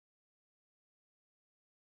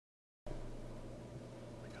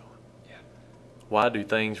Why Do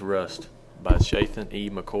Things Rust? By Chathan E.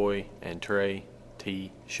 McCoy and Trey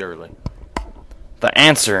T. Shirley. The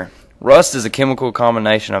answer. Rust is a chemical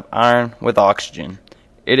combination of iron with oxygen.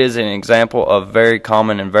 It is an example of very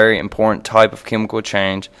common and very important type of chemical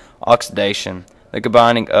change, oxidation, the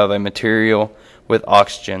combining of a material with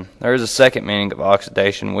oxygen. There is a second meaning of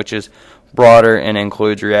oxidation, which is broader and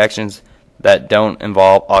includes reactions that don't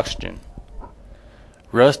involve oxygen.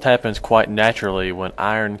 Rust happens quite naturally when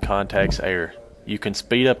iron contacts air. You can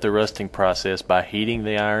speed up the rusting process by heating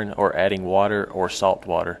the iron or adding water or salt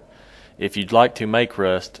water. If you'd like to make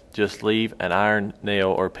rust, just leave an iron nail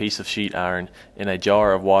or piece of sheet iron in a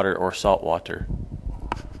jar of water or salt water.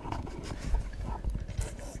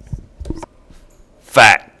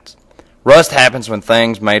 Fact. Rust happens when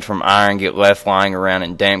things made from iron get left lying around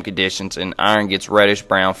in damp conditions and iron gets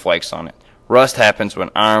reddish-brown flakes on it. Rust happens when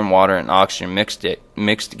iron, water, and oxygen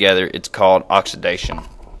mix together. It's called oxidation.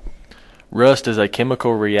 Rust is a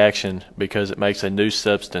chemical reaction because it makes a new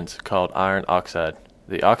substance called iron oxide.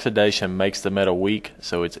 The oxidation makes the metal weak,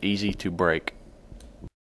 so it's easy to break.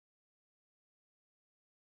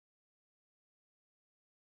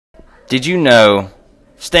 Did you know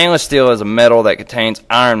stainless steel is a metal that contains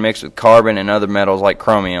iron mixed with carbon and other metals like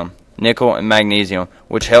chromium, nickel, and magnesium,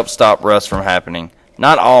 which help stop rust from happening?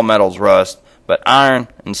 Not all metals rust, but iron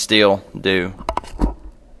and steel do.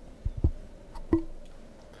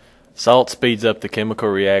 Salt speeds up the chemical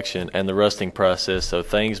reaction and the rusting process, so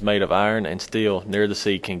things made of iron and steel near the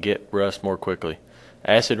sea can get rust more quickly.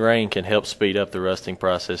 Acid rain can help speed up the rusting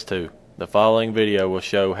process too. The following video will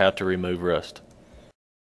show how to remove rust.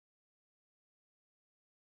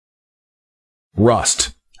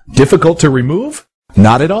 Rust. Difficult to remove?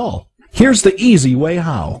 Not at all. Here's the easy way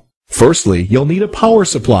how. Firstly, you'll need a power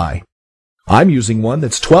supply. I'm using one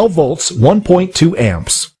that's 12 volts, 1.2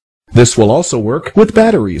 amps. This will also work with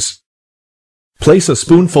batteries. Place a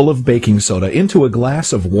spoonful of baking soda into a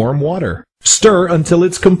glass of warm water. Stir until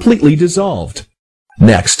it's completely dissolved.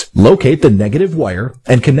 Next, locate the negative wire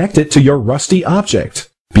and connect it to your rusty object.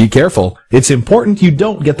 Be careful, it's important you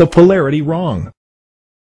don't get the polarity wrong.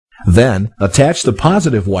 Then, attach the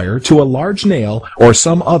positive wire to a large nail or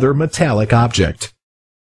some other metallic object.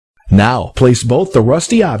 Now, place both the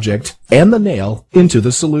rusty object and the nail into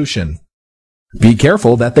the solution. Be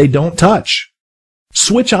careful that they don't touch.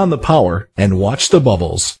 Switch on the power and watch the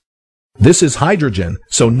bubbles. This is hydrogen,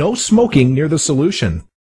 so no smoking near the solution.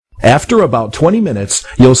 After about 20 minutes,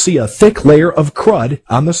 you'll see a thick layer of crud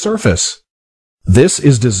on the surface. This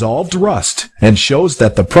is dissolved rust and shows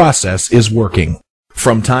that the process is working.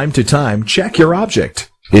 From time to time, check your object.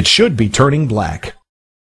 It should be turning black.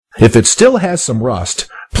 If it still has some rust,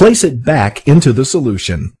 place it back into the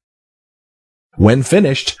solution. When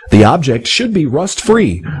finished, the object should be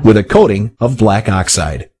rust-free with a coating of black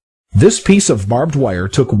oxide. This piece of barbed wire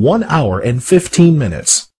took 1 hour and 15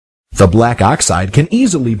 minutes. The black oxide can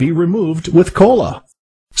easily be removed with cola.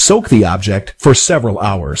 Soak the object for several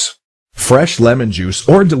hours. Fresh lemon juice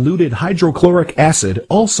or diluted hydrochloric acid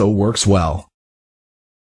also works well.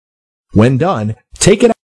 When done, take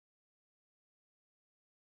it out.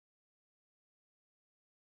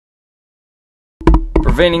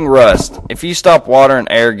 Preventing rust. If you stop water and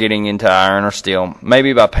air getting into iron or steel,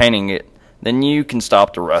 maybe by painting it, then you can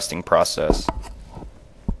stop the rusting process.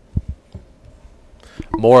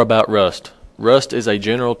 More about rust. Rust is a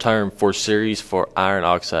general term for series for iron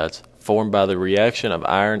oxides, formed by the reaction of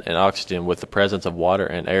iron and oxygen with the presence of water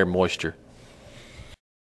and air moisture.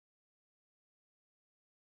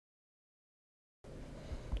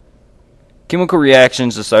 Chemical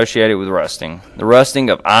reactions associated with rusting. The rusting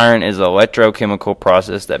of iron is an electrochemical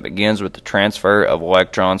process that begins with the transfer of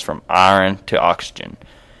electrons from iron to oxygen.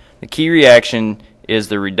 The key reaction is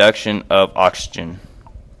the reduction of oxygen.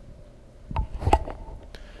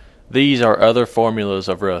 These are other formulas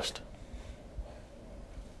of rust.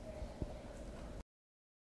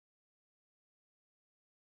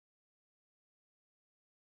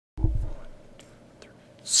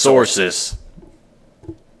 Sources.